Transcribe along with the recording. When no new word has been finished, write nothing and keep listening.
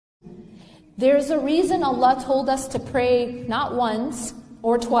There's a reason Allah told us to pray not once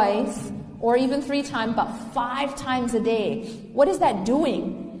or twice or even 3 times, but 5 times a day. What is that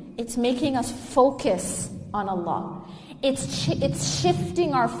doing? It's making us focus on Allah. It's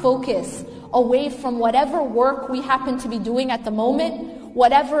shifting our focus away from whatever work we happen to be doing at the moment,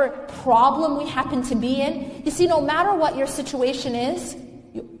 whatever problem we happen to be in. You see, no matter what your situation is,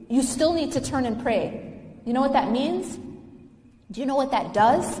 you still need to turn and pray. You know what that means? Do you know what that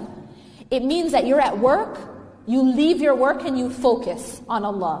does? It means that you're at work, you leave your work and you focus on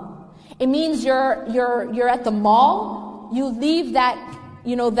Allah. It means you're at the mall, you leave that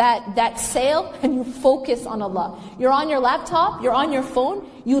sale and you focus on Allah. You're on your laptop, you're on your phone,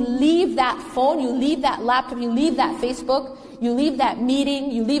 you leave that phone, you leave that laptop, you leave that Facebook, you leave that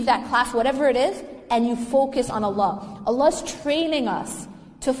meeting, you leave that class, whatever it is, and you focus on Allah. Allah's training us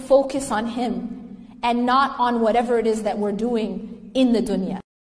to focus on Him and not on whatever it is that we're doing in the dunya.